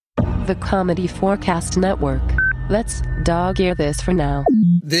the Comedy Forecast Network. Let's dog-ear this for now.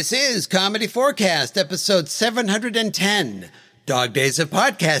 This is Comedy Forecast, episode 710, Dog Days of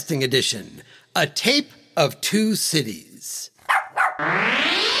Podcasting Edition, a tape of two cities.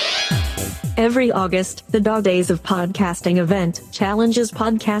 Every August, the Dog Days of Podcasting event challenges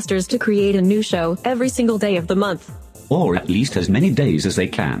podcasters to create a new show every single day of the month. Or at least as many days as they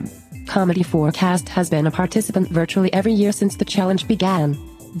can. Comedy Forecast has been a participant virtually every year since the challenge began.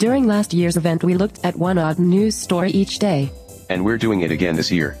 During last year's event, we looked at one odd news story each day. And we're doing it again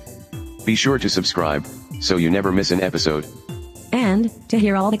this year. Be sure to subscribe, so you never miss an episode. And, to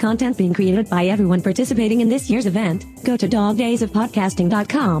hear all the content being created by everyone participating in this year's event, go to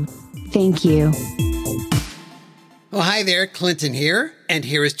dogdaysofpodcasting.com. Thank you. Oh, hi there, Clinton here, and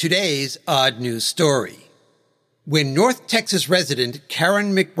here is today's odd news story. When North Texas resident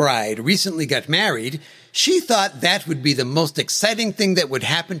Karen McBride recently got married, she thought that would be the most exciting thing that would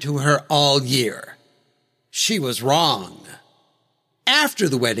happen to her all year. She was wrong. After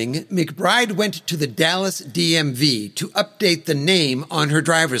the wedding, McBride went to the Dallas DMV to update the name on her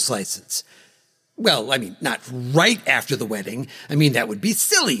driver's license. Well, not right after the wedding. That would be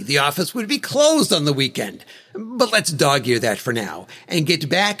silly. The office would be closed on the weekend. But let's dog-ear that for now and get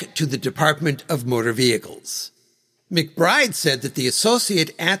back to the Department of Motor Vehicles. McBride said that the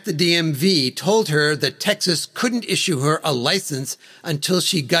associate at the DMV told her that Texas couldn't issue her a license until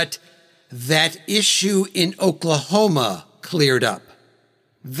she got that issue in Oklahoma cleared up.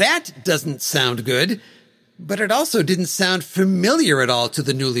 That doesn't sound good, but it also didn't sound familiar at all to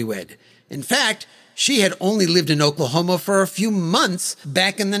the newlywed. In fact, she had only lived in Oklahoma for a few months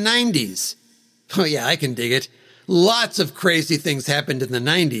back in the 90s. Oh yeah, I can dig it. Lots of crazy things happened in the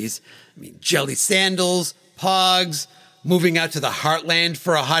 90s. Jelly sandals, Pogs, moving out to the heartland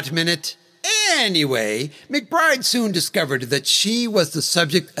for a hot minute. Anyway, McBride soon discovered that she was the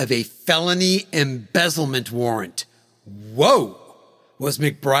subject of a felony embezzlement warrant. Whoa! Was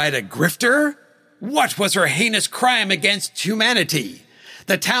McBride a grifter? What was her heinous crime against humanity?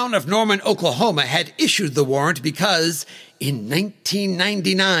 The town of Norman, Oklahoma had issued the warrant because, in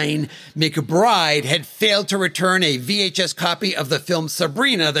 1999, McBride had failed to return a VHS copy of the film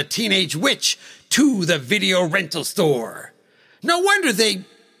Sabrina the Teenage Witch to the video rental store. No wonder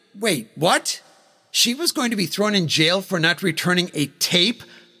Wait, what? She was going to be thrown in jail for not returning a tape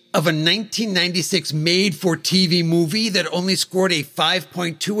of a 1996 made-for-TV movie that only scored a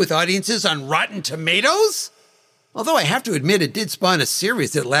 5.2 with audiences on Rotten Tomatoes? Although I have to admit it did spawn a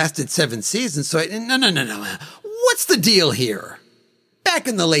series that lasted 7 seasons, so no. What's the deal here? Back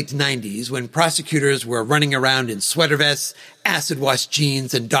in the late 90s, when prosecutors were running around in sweater vests, acid-wash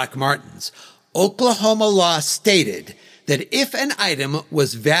jeans, and Doc Martens, Oklahoma law stated that if an item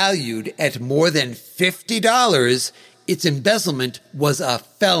was valued at more than $50, its embezzlement was a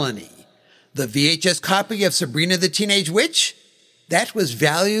felony. The VHS copy of Sabrina the Teenage Witch? That was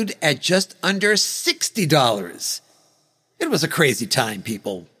valued at just under $60. It was a crazy time,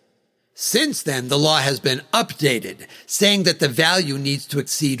 people. Since then, the law has been updated, saying that the value needs to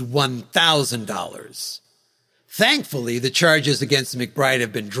exceed $1,000. Thankfully, the charges against McBride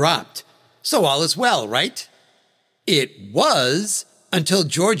have been dropped, so all is well, right? It was until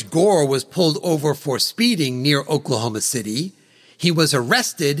George Gore was pulled over for speeding near Oklahoma City. He was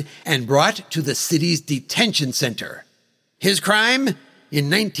arrested and brought to the city's detention center. His crime? In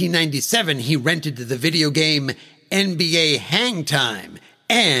 1997, he rented the video game NBA Hang Time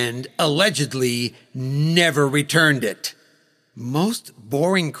and allegedly never returned it. Most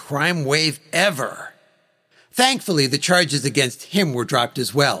boring crime wave ever. Thankfully, the charges against him were dropped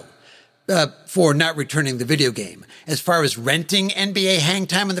as well, for not returning the video game. As far as renting NBA Hang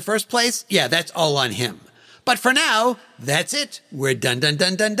Time in the first place, yeah, that's all on him. But for now, that's it. We're done.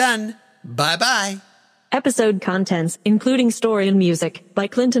 Bye-bye. Episode contents, including story and music, by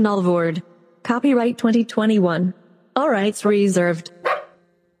Clinton Alvord. Copyright 2021. All rights reserved.